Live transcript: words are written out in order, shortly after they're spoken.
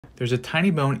There's a tiny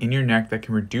bone in your neck that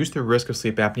can reduce the risk of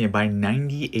sleep apnea by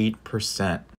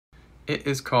 98%. It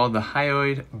is called the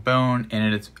hyoid bone,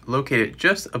 and it's located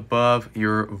just above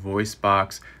your voice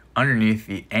box underneath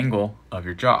the angle of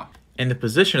your jaw. And the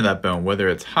position of that bone, whether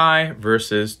it's high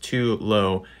versus too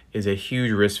low, is a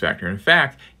huge risk factor. In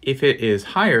fact, if it is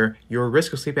higher, your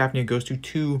risk of sleep apnea goes to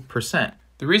 2%.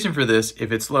 The reason for this,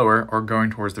 if it's lower or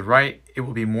going towards the right, it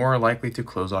will be more likely to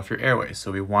close off your airway.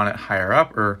 So we want it higher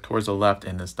up or towards the left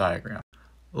in this diagram.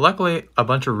 Luckily, a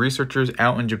bunch of researchers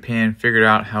out in Japan figured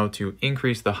out how to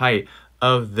increase the height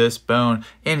of this bone,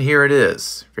 and here it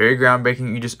is. Very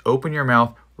groundbreaking. You just open your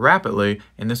mouth rapidly,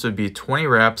 and this would be 20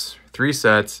 reps, 3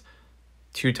 sets,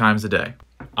 2 times a day.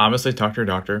 Obviously, talk to your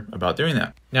doctor about doing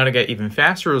that. Now, to get even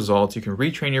faster results, you can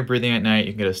retrain your breathing at night.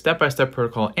 You can get a step-by-step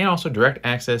protocol and also direct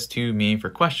access to me for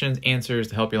questions, answers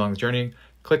to help you along the journey.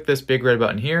 Click this big red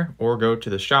button here or go to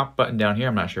the shop button down here.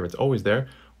 I'm not sure if it's always there,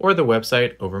 or the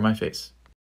website over my face.